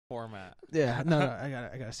format. Yeah, no, I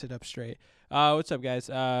gotta sit up straight. What's up, guys?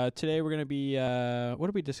 Today we're gonna be what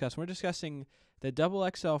are we discussing? We're discussing the Double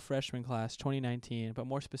XL freshman class 2019, but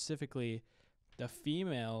more specifically, the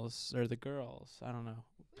females or the girls. I don't know.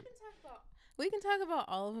 We can talk about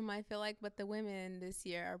all of them, I feel like, but the women this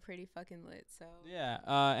year are pretty fucking lit. So Yeah.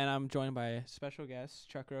 And I'm joined by a special guest,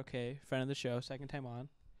 Chuck Roque, friend of the show, second time on,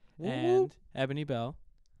 Woo woo. and Ebony Bell.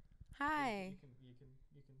 hi.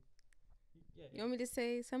 Yeah. You want me to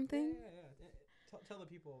say something? Tell the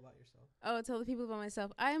people about yourself. Oh, tell the people about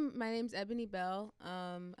myself. My name's Ebony Bell.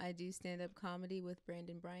 I do stand up comedy with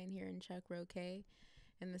Brandon Bryan here in Chuck Roque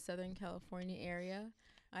in the Southern California area.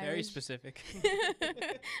 Very specific.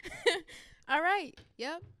 All right.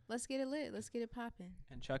 Yep. Let's get it lit. Let's get it popping.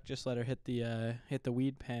 And Chuck just let her hit the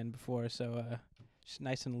weed pen before, so she's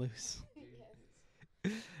nice and loose.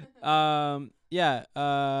 Yeah.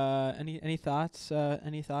 Any thoughts?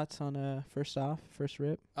 Any thoughts on first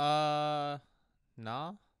rip? Nah.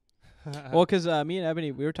 Well, 'cause me and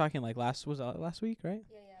Ebony, we were talking like last week, right?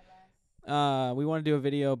 Yeah. We want to do a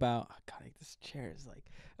video about. Oh, God, this chair is like.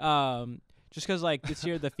 Just 'cause like this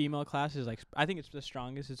year the female class is like I think it's the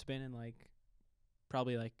strongest it's been in like.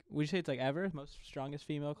 Probably like would you say it's like ever most strongest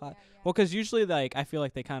female class? Yeah. Well, 'cause usually like I feel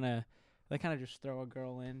like they kind of just throw a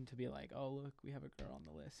girl in to be like, oh look, we have a girl on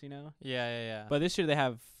the list, you know. Yeah. But this year they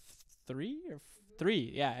have three,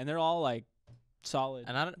 yeah, and they're all like solid.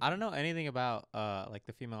 And I don't know anything about like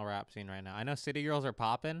the female rap scene right now. I know city girls are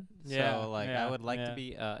popping, Yeah, so like yeah, I would like yeah. to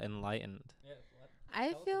be enlightened.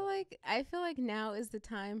 I feel like now is the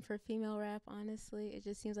time for female rap, honestly. It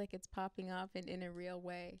just seems like it's popping up in a real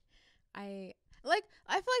way. I feel like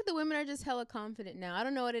the women are just hella confident now. I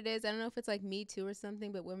don't know what it is. I don't know if it's like Me Too or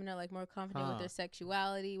something, but women are like more confident with their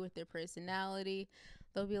sexuality, with their personality.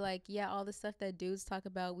 They'll be like, yeah, all the stuff that dudes talk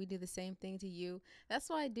about, we do the same thing to you. That's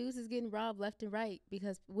why dudes is getting robbed left and right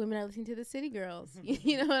because women are listening to the city girls.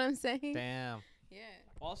 You know what I'm saying? Damn. Yeah.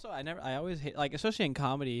 Also, I always hate like especially in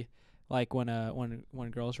comedy, like when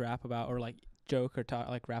girls rap about or like joke or talk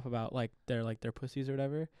like rap about like their pussies or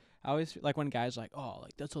whatever. I always like when guys like, oh,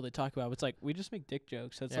 like that's all they talk about. It's like we just make dick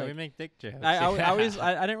jokes. So it's Yeah, like we make dick jokes. I always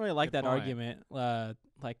I didn't really like Good that point. argument.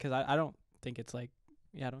 Like 'cause I don't think it's like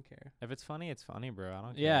I don't care. If it's funny, it's funny, bro. I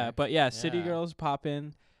don't care. Yeah, but yeah, City Yeah. Girls pop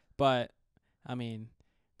in, but I mean,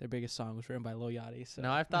 their biggest song was written by Lil Yachty. So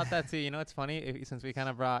No, I've thought that too. You know, it's funny since we kind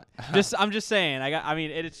of brought I'm just saying.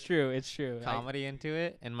 It's true. It's true. comedy into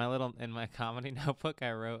it. In my comedy notebook,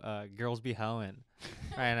 I wrote "Girls Be Hoeing"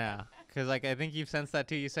 right now, 'cause like I think you've sensed that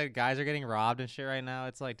too. You said guys are getting robbed and shit right now.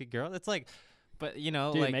 It's like, dude, girl, it's like, but you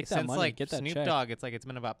know, Dude, like make that since money, like get that Snoop check. Dogg, it's like it's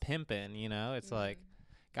been about pimping. You know, it's like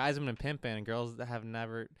guys have been pimping and girls that have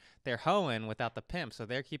never they're hoeing without the pimp, so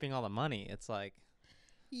they're keeping all the money. It's like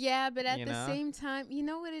Yeah, but at You the know? same time, you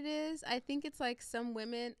know what it is? I think it's like some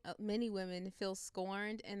women, many women feel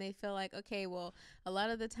scorned and they feel like, okay, well, a lot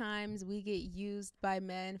of the times we get used by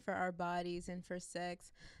men for our bodies and for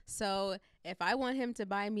sex. So if I want him to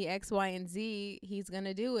buy me X, Y, and Z, he's going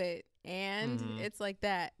to do it. And it's like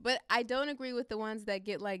that. But I don't agree with the ones that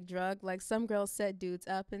get like drugged. Like some girls set dudes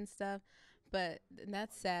up and stuff. But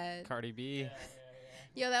that's sad. Cardi B.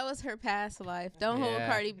 Yo, that was her past life. Don't hold Yeah.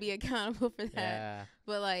 Cardi B accountable for that. Yeah.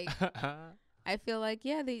 But like, I feel like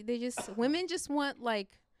they just women just want like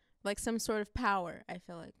some sort of power. I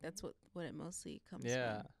feel like that's what it mostly comes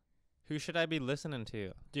Yeah. from. Who should I be listening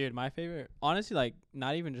to? Dude, my favorite, honestly, like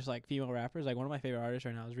not even just like female rappers. Like one of my favorite artists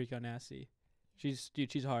right now is Rico Nasty. She's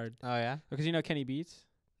hard Oh yeah. because you know Kenny Beats.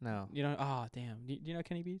 No. You know, oh damn, do you know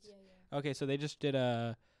Kenny Beats? Okay, so they just did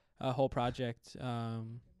a whole project.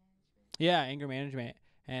 Yeah, anger management,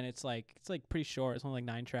 and it's like pretty short. It's only like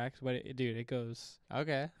 9 tracks, but it goes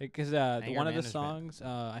Okay. because Anger one of the management. songs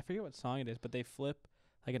I forget what song it is, but they flip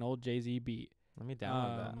like an old Jay-Z beat. Let me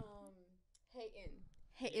download that. Hatin'.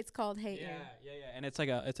 Hey, it's called Hatin'. Yeah, and it's like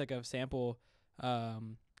a sample of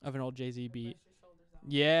an old Jay-Z beat.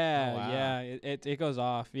 Yeah, Oh, wow. yeah, it goes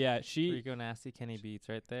off. Yeah, she. Rico Nasty, Kenny Beats,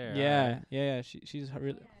 right there. Yeah, yeah, she's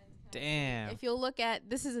really. Damn. If you'll look at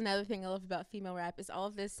this is another thing I love about female rap is all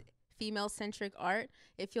of this female centric art.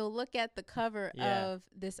 If you'll look at the cover Yeah. of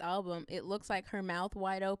this album, it looks like her mouth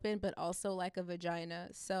wide open, but also like a vagina.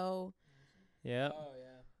 So Yep. Oh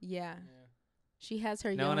yeah, she has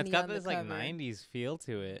her. No, and it's yoni got on the this like cover. 90s feel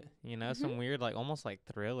to it. You know, some weird like almost like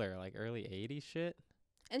Thriller, like early 80s shit.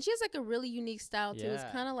 And she has like a really unique style too. It's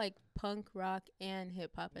Yeah. kind of like punk rock and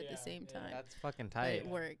hip hop at the same time. That's fucking But tight. it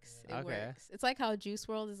works. It Okay. works. It's like how Juice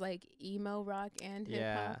World is like emo rock and hip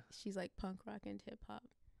Yeah. hop. She's like punk rock and hip hop.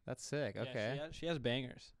 That's sick. Okay. she has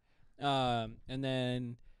bangers. And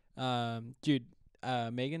then dude,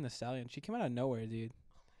 Megan Thee Stallion, she came out of nowhere, dude.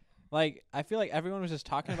 Like I feel like everyone was just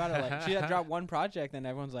talking about it. Like she had dropped one project, and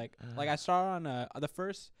everyone's like I saw her on the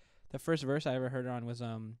first verse I ever heard her on was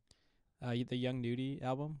the Young Nudie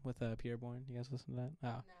album with Pierre Bourne. You guys listen to that?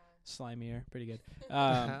 Oh, Slimier, pretty good.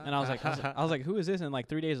 And I was like, who is this? And like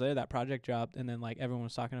 3 days later, that project dropped, and then like everyone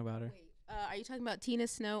was talking about her. Wait, are you talking about Tina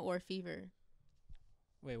Snow or Fever?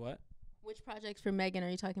 Wait, what? Which projects for Megan are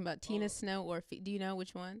you talking about? Tina Snow or do you know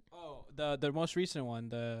which one? Oh, the most recent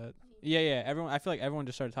one. Yeah. Everyone, I feel like everyone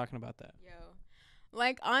just started talking about that. Yo.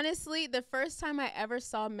 Like, honestly, the first time I ever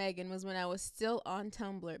saw Megan was when I was still on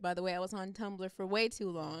Tumblr. By the way, I was on Tumblr for way too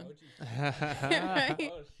long. Right?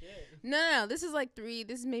 Oh, shit. No. This is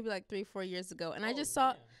maybe like 3-4 years ago. And I just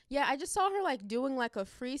saw her like doing like a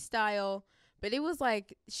freestyle, but it was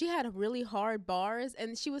like she had really hard bars,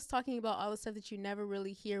 and she was talking about all the stuff that you never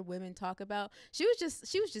really hear women talk about. She was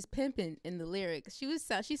just pimping in the lyrics. She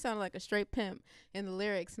sounded like a straight pimp in the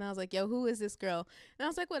lyrics, and I was like, yo, who is this girl? And I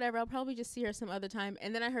was like, whatever, I'll probably just see her some other time.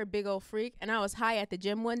 And then I heard Big Ol' Freak, and I was high at the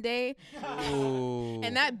gym one day,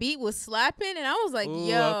 and that beat was slapping, and I was like, Ooh,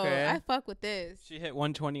 yo, okay. I fuck with this. She hit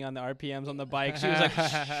 120 on the RPMs on the bike. She was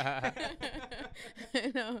like,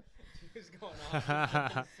 You know? she was going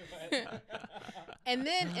off. And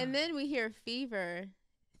then we hear Fever,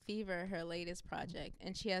 her latest project,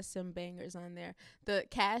 and she has some bangers on there. The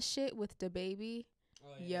Cash shit with the baby. Oh,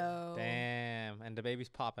 Yo. Damn, and the baby's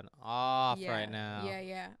popping off right now.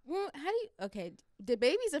 Yeah. Well, the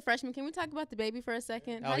baby's a freshman. Can we talk about the baby for a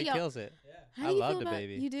second? Oh, he kills it. How I do you love feel the about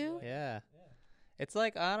baby. You do? Yeah. It's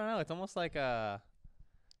like, I don't know. It's almost like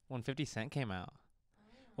when 50 Cent came out.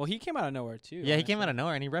 Well, he came out of nowhere too. Yeah, he came out of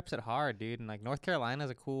nowhere, and he reps it hard, dude. And like North Carolina's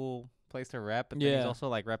a cool place to rep, but then he's Yeah. also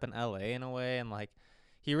like repping LA in a way, and like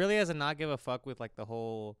he really has a not give a fuck with like the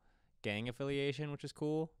whole gang affiliation, which is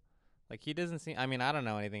cool. Like he doesn't seem. I mean, I don't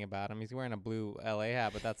know anything about him. He's wearing a blue LA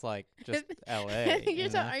hat, but that's like just LA. Are you you know?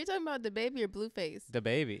 talking about the baby or Blueface? The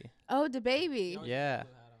baby? Oh, the baby. Yeah,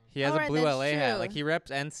 he has Oh, a right, blue that's LA hat. true. Like he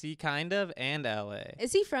reps NC kind of and LA.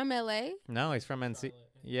 Is he from LA? No, he's from NC.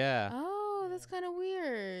 Yeah. Oh, that's kind of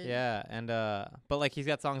weird. Yeah, and but like he's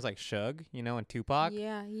got songs like Suge, you know, and Tupac.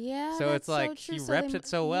 Yeah. So it's that's like true. he So reps they it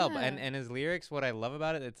so well, yeah. and his lyrics, what I love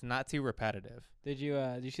about it, it's not too repetitive. Did you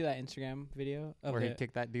see that Instagram video of Where he it?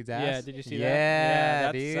 kicked that dude's ass. Yeah, did you see that? Yeah,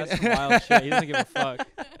 that's, dude. that's some wild shit. He doesn't give a fuck.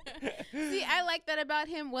 See, I like that about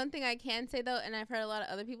him. One thing I can say though, and I've heard a lot of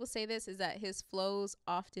other people say this, is that his flows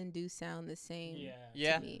often do sound the same.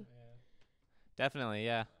 Yeah. To me. Definitely,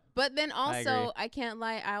 yeah. But then agree. also, I can't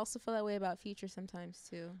lie, I also feel that way about Future sometimes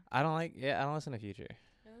too. I don't listen to Future.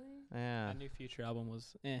 Really? Yeah. That new Future album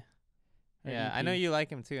was Or Yeah, I EP. know you like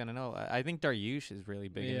him too, and I think Daryush is really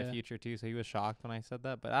big in Yeah. the Future too, so he was shocked when I said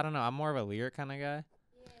that. But I don't know, I'm more of a lyric kind of guy.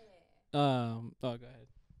 Oh, go ahead.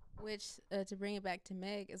 Which, to bring it back to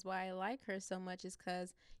Meg, is why I like her so much, is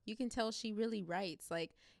because you can tell she really writes.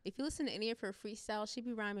 Like, if you listen to any of her freestyle, she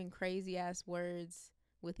be rhyming crazy ass words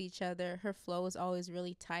with each other. Her flow is always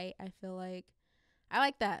really tight, I feel like. I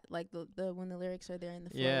like that. Like, the when the lyrics are there and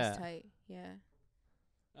the flow Yeah. is tight. Yeah.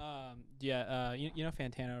 You know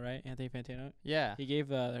Fantano, right? Anthony Fantano. Yeah. He gave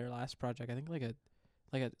their last project, I think, like a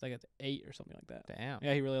 8 or something like that. Damn.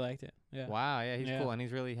 Yeah, he really liked it. Yeah. Wow. Yeah, he's Yeah. cool, and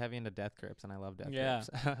he's really heavy into Death Grips, and I love Death Yeah.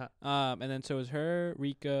 Grips. And then so it was her,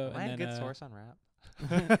 Rico, Am I and a then good source on rap?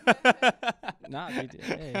 Nah, dude,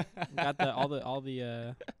 hey, we got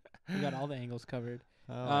we got all the angles covered.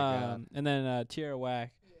 Oh my god. And then Tierra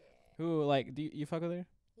Whack, who like do you fuck with her?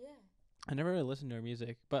 Yeah. I never really listened to her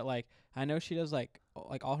music, but like I know she does like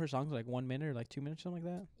all her songs are like 1 minute or like 2 minutes, something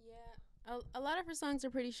like that. Yeah. A lot of her songs are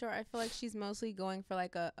pretty short. I feel like she's mostly going for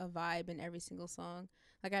like a vibe in every single song.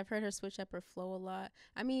 Like, I've heard her switch up her flow a lot.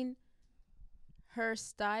 I mean, her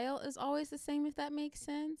style is always the same, if that makes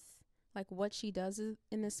sense. Like, what she does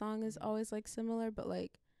in the song is always like similar, but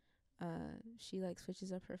like she like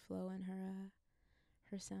switches up her flow and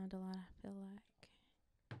her sound a lot, I feel like.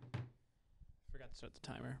 Forgot to start the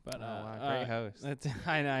timer, but Oh, wow, great host.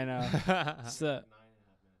 I know. So,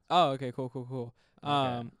 oh, okay, cool.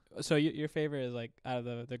 Okay. So your favorite is like out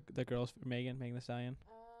of the girls, Megan Thee Stallion.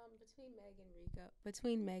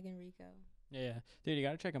 Between Meg and Rico. Yeah, dude, you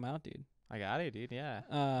gotta check them out, dude. I got it, dude. Yeah.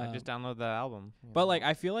 I just downloaded the album. you But know. like,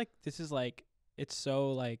 I feel like this is like it's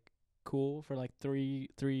so like cool for like three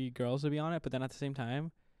girls to be on it, but then at the same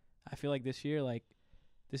time, I feel like this year like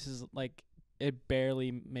this is like it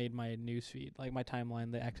barely made my newsfeed, like my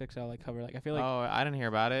timeline, the XXL like cover. Like I feel like oh, I didn't hear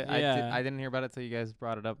about it. Yeah. I didn't hear about it till you guys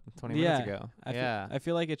brought it up 20 Yeah. minutes ago. I I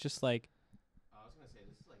feel like it's just like I was gonna say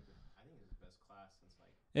this is like I think it's the best class since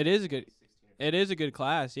like it is a good 16 or it is a good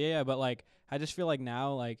class, yeah. But like I just feel like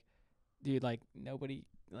now like dude like nobody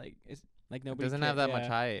like it's like It nobody doesn't ca- have that yeah. much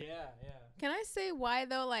height. Yeah. Can I say why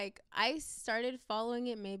though? Like I started following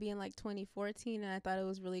it maybe in like 2014, and I thought it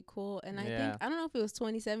was really cool. And I think I don't know if it was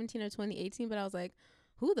 2017 or 2018, but I was like,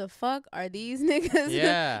 who the fuck are these niggas?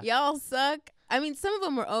 Yeah. Y'all suck. I mean, some of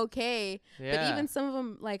them were okay, Yeah. but even some of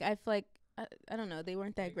them, like I feel like I don't know, they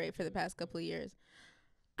weren't that great for the past couple of years.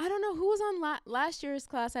 I don't know who was on last year's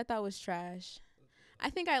class. I thought was trash. I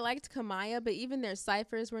think I liked Kamaya, but even their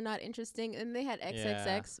ciphers were not interesting. And they had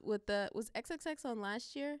XXX with was XXX on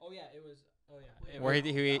last year? Oh yeah, it was. Oh yeah. Where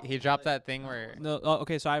he dropped that thing where No. Oh,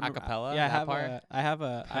 okay. So I'm acapella. Yeah, that part? I was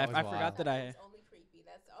forgot wild. that I. only creepy.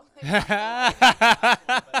 That's all.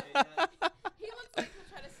 He looks like he'll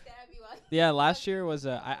try to stab you. Yeah, last year was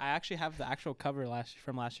I actually have the actual cover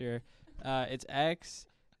from last year. It's X,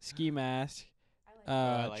 Ski Mask,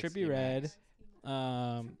 I like Trippy Ski Red,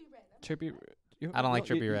 Mask. Trippy. I don't like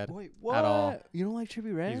Trippy Red Wait, at all. You don't like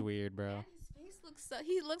Trippy Red? He's weird, bro. His face looks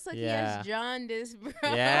he looks like he Yeah. has jaundice, bro.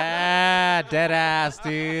 Yeah, dead ass,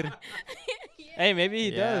 dude. Hey, maybe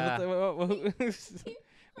he Yeah. does.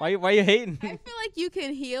 Why you hating? I feel like you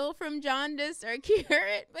can heal from jaundice or cure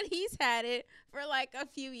it, but he's had it for like a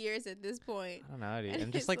few years at this point. I don't know, dude. And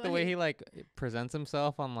And just it's like the way like- he like presents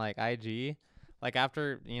himself on like IG, like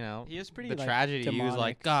after He is pretty the like, tragedy, he was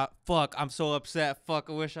like, demonic. God, fuck, I'm so upset. Fuck,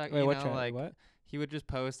 I wish I, Wait, you what? know, like What? he would just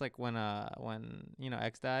post like when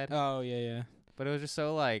X died, Oh yeah. but it was just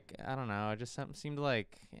so like I don't know, it just seemed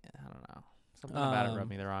like I don't know, something about it rubbed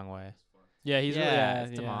me the wrong way. Yeah, he's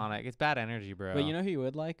it's demonic. It's bad energy, bro. But you know who you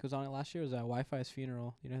would like was on it last year was Wi-Fi's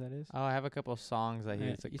funeral. You know who that is? Oh, I have a couple of songs that Yeah,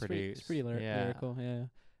 he's like he's produced. pretty yeah. lyrical. Yeah.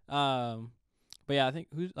 But yeah, I think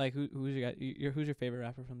who's your guy? Who's your favorite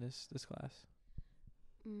rapper from this class?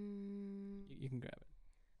 You can grab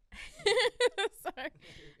it. Sorry.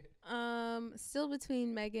 Still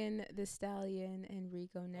between Megan the Stallion and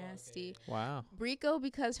Rico Nasty. Wow. Rico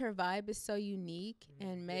because her vibe is so unique,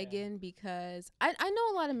 and Megan because I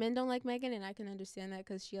know a lot of men don't like Megan, and I can understand that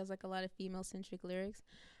because she has like a lot of female centric lyrics.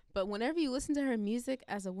 But whenever you listen to her music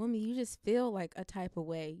as a woman, you just feel like a type of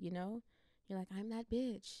way, you know? You're like, I'm that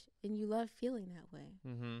bitch, and you love feeling that way.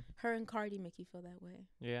 Mhm. Her and Cardi make you feel that way.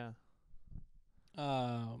 Yeah.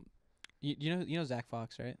 You know Zach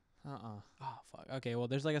Fox, right? Oh fuck. Okay, well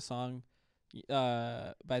there's like a song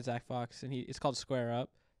by Zach Fox, and it's called Square Up,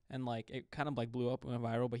 and like it kind of like blew up and went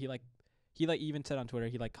viral, but he even said on Twitter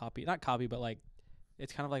he like not copy, but like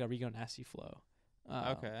it's kind of like a Rico Nasty flow.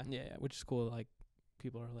 Okay. Yeah, which is cool. Like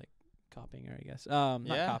people are like copying her, I guess. Not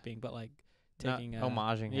Yeah. copying, but like taking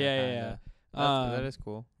homaging. yeah. That is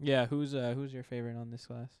cool. Yeah, who's your favorite on this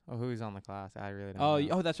class? Oh, who's on the class? I really don't. Oh,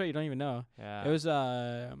 know. that's right. You don't even know. Yeah.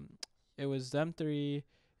 It was them three.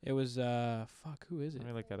 It was fuck, who is it? Let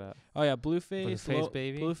me look it up. Oh yeah, Blueface, Blueface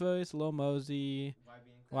Baby? Blueface, Lil Mosey,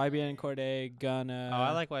 YBN Cordae, Gunna. Oh,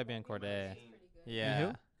 I like YBN Cordae. Yeah.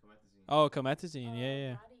 who? Oh, Comethazine,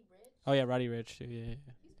 yeah. Oh yeah, Roddy Rich too. Yeah.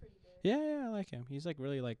 Yeah, I like him. He's like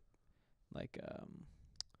really like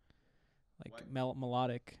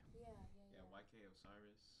melodic. Yeah, YK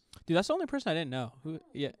Osiris. Dude, that's the only person I didn't know. Who?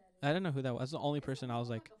 Yeah, I didn't know who that was. That's the only person I was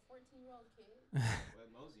like. Well,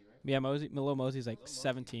 Mosey, right? Yeah, Lil Mosey's like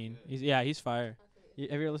 17. He's fire. Have you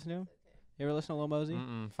ever listened to him? You ever listen to Lil Mosey?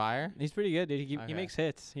 Fire. He's pretty good, dude. He Okay. makes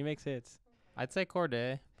hits. He makes hits. I'd say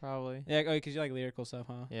Cordae probably. Yeah, because you like lyrical stuff,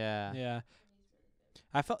 huh? Yeah. Yeah.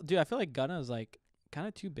 I feel like Gunna is like kind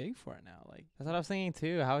of too big for it now. Like, That's what I was thinking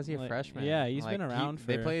too. How is he a Like, freshman? yeah, he's been around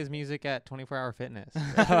They for- play his music at 24-hour fitness.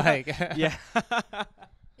 Like. yeah.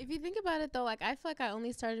 If you think about it though, like I feel like I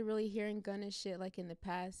only started really hearing Gunna shit like in the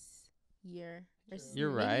past year. Or You're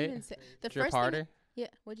maybe right. even the Drip first thing- Harder. Yeah,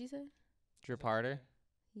 what'd you say? Drip Harder.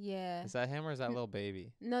 Yeah. Is that him or is that Lil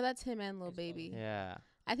Baby? No, that's him and Lil Baby. Yeah.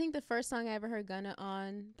 I think the first song I ever heard Gunna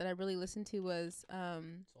on that I really listened to was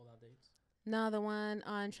no, the one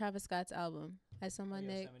on Travis Scott's album. I saw my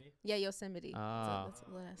Nick. Yeah, Yosemite. Oh. That's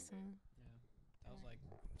the last song. That was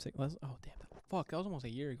like, oh damn, fuck, that was almost a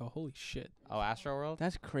year ago. Holy shit, Oh, Astro World.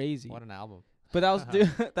 that's crazy. What an album. But that was dude,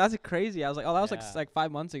 that's crazy. I was like, oh, that was Yeah. like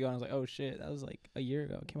 5 months ago, and I was like, oh shit, that was like a year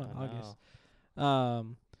ago. It came out in I August.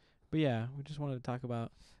 know. But yeah, we just wanted to talk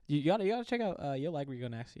about. You gotta check out. You'll like Rico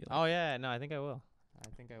Nasty. Oh yeah, no, I think I will.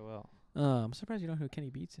 I'm surprised you don't know who Kenny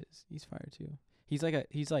Beats is. He's fire too. He's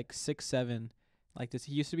like 6'7", like this.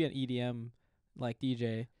 He used to be an EDM like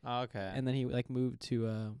DJ, Oh, okay. and then he like moved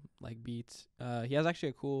to like beats. He has actually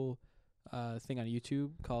a cool thing on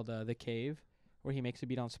YouTube called The Cave, where he makes a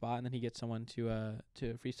beat on spot, and then he gets someone to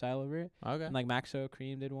freestyle over it. Okay. And like Maxo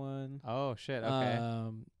Cream did one. Oh shit. Okay.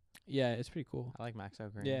 Yeah, it's pretty cool. I like Max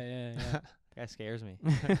O'Green. Yeah. That guy scares me.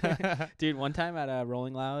 Dude, one time at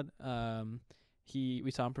Rolling Loud,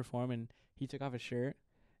 we saw him perform, and he took off his shirt,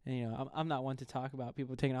 And I'm not one to talk about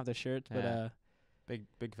people taking off their shirts, but Yeah.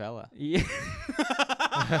 Big fella. yeah.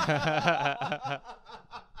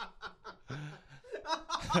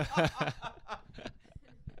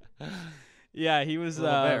 Yeah, he was A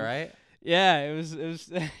little bit, right? Yeah, it was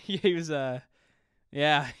he was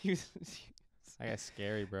yeah, he was That guy's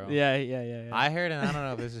scary, bro. yeah. I heard, and I don't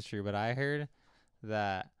know if this is true, but I heard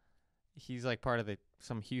that he's like part of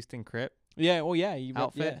some Houston Crip, yeah, well yeah,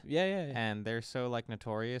 outfit. Yeah. and they're so like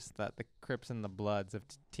notorious that the Crips and the Bloods have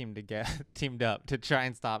teamed up to try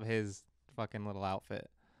and stop his fucking little outfit.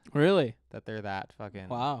 Really? That they're that fucking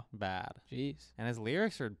Wow. bad. Jeez. And his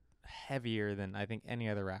lyrics are heavier than I think any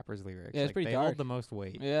other rapper's lyrics. Yeah, it's like, pretty they dark. hold the most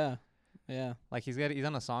weight. Yeah. Yeah. Like he's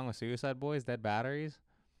on a song with Suicide Boys, Dead Batteries. Is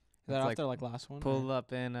that It's off like, their like last one? pull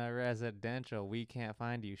up in a residential, we can't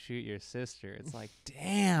find you, shoot your sister. It's like,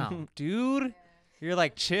 damn, dude, you're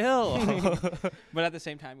like chill. But at the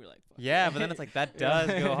same time, you're like, fuck. Yeah, but then it's like that does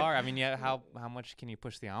go hard. I mean, yeah, how much can you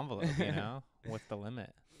push the envelope? You know, what's the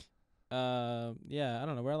limit? Yeah, I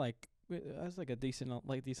don't know. We're like, that's like a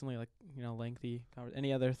decently like lengthy.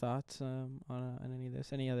 Any other thoughts on any of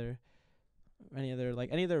this? Any other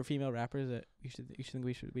female rappers that you think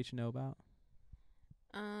we should know about?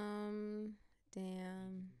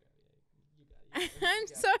 Damn. I'm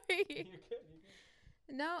sorry.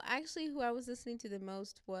 No, actually, who I was listening to the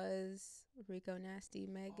most was Rico Nasty,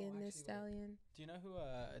 Megan Thee Stallion. Do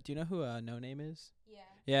you know who No Name is? Yeah.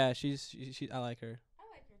 Yeah, she's I like her.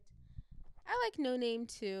 I like No Name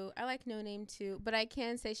too. But I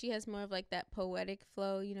can say she has more of like that poetic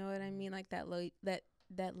flow. You know what I mean? Like that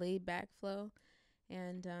that laid back flow.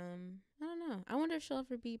 And I don't know. I wonder if she'll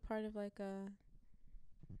ever be part of like a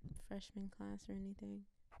freshman class or anything.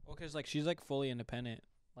 Well, 'cause like she's like fully independent.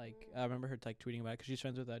 Like I remember her like tweeting about it 'cause she's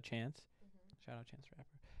friends with Chance. Shout out Chance the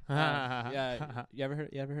Rapper. Yeah, you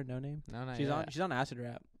ever heard No Name? No, not She's yet. on Acid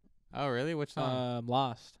Rap. Oh, really? Which song?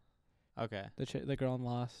 Lost. Okay. The girl in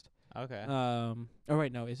Lost. Okay. Oh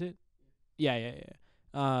wait, no, is it? Yeah.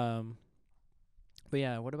 But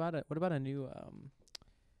yeah, what about a new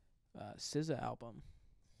SZA album?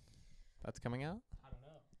 That's coming out? I don't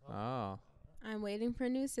know. Oh. I'm waiting for a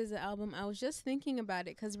new SZA album. I was just thinking about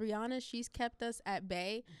it because Rihanna, she's kept us at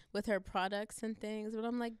bay with her products and things. But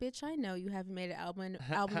I'm like, bitch, I know you haven't made an album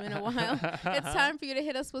in a while. It's time for you to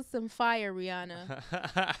hit us with some fire, Rihanna.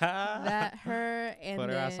 That her and Put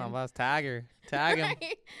her then ass on blast. Tag her. Tag him.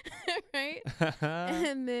 right.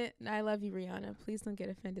 And then I love you, Rihanna. Please don't get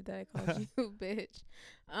offended that I called you bitch.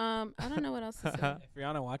 I don't know what else to say. If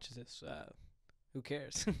Rihanna watches this, who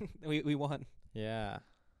cares? we won. Yeah.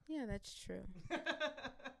 Yeah, that's true.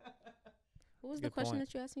 What was Good the question point.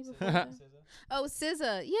 that you asked me before? that? Oh,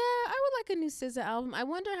 SZA. Yeah, I would like a new SZA album. I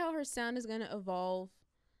wonder how her sound is going to evolve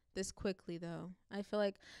this quickly, though. I feel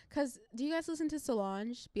like, because do you guys listen to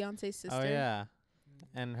Solange, Beyonce's sister? Oh, yeah.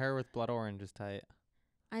 And her with Blood Orange is tight.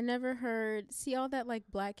 I never heard, see all that like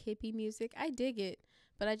black hippie music. I dig it,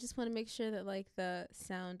 but I just want to make sure that like the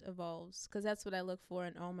sound evolves, because that's what I look for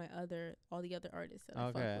in all the other artists that I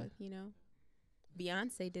Okay. fuck with, you know?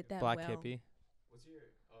 Beyonce did that Black well. hippie. What's your?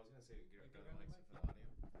 I was gonna say, for the audio.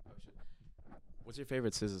 Oh shit. What's your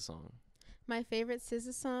favorite SZA song? My favorite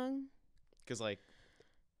SZA song? Cause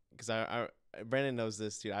I Brandon knows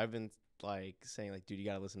this, dude. I've been like saying like, dude, you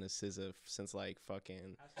gotta listen to SZA since like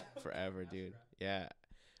fucking forever, dude. Yeah.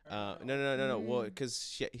 No. Well,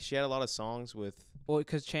 cause she had a lot of songs with Well,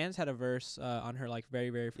 because Chance had a verse on her like very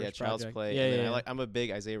very first Child's project. Play. Yeah, and yeah. then I'm a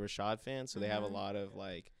big Isaiah Rashad fan, so they have a Mhm. lot of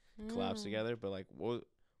like collabs Mm. together. But like,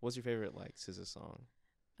 what's your favorite like SZA song?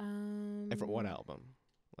 And for what album?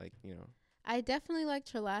 Like, you know. I definitely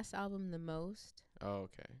liked her last album the most. Oh,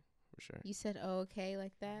 okay, for sure. You said, "Oh, okay,"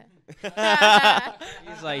 like that.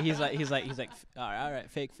 He's like, all right,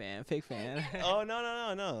 fake fan. Oh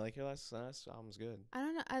no! Like your last album's good. I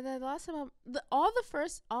don't know. The last time,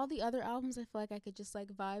 all the other albums, I feel like I could just like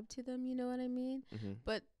vibe to them. You know what I mean? Mm-hmm.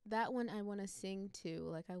 But that one, I want to sing to.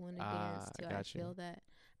 Like I want to dance to. I gotcha. feel that.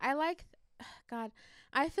 I like. God,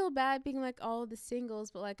 I feel bad being like all the singles,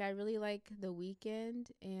 but like I really like The Weeknd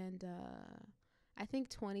and I think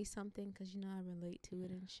 20 something because you know I relate to it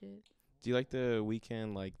and shit. Do you like the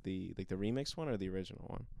Weeknd, like the remix one or the original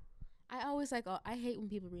one? I always like. I hate when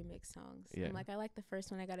people remix songs. Yeah. I'm like, I like the first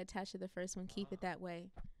one. I got attached to the first one. Keep it that way.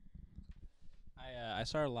 I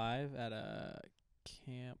saw her live at a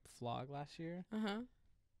Camp Flog last year.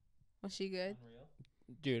 Was she good?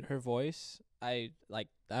 Dude, her voice, I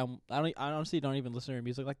honestly don't even listen to her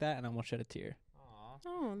music like that, and I almost shed a tear. Aw.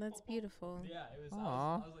 Oh, that's beautiful. Yeah, it was.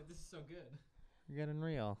 Aw. I was like, this is so good. You're getting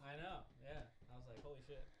real. I know. Yeah, I was like, holy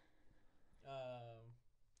shit.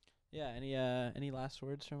 Yeah. Any last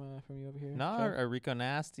words from you over here? No, Trev? Rico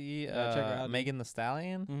Nasty, Yeah, check her out, dude. Megan the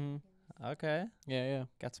Stallion. Mm-hmm. Okay, Yeah.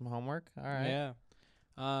 got some homework. All right.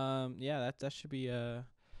 Yeah. Yeah. That should be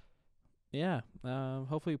Yeah.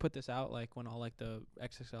 Hopefully we put this out like when all like the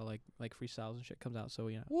XXL like freestyles and shit comes out. So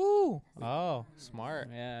Woo! Oh, smart.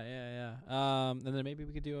 Yeah. And then maybe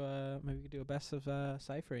we could do a best of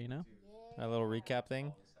Cypher. You know. A little recap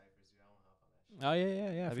thing. Oh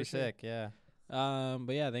yeah. That'd For be sure. sick. Yeah.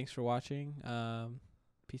 But yeah, thanks for watching.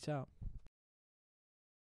 Peace out.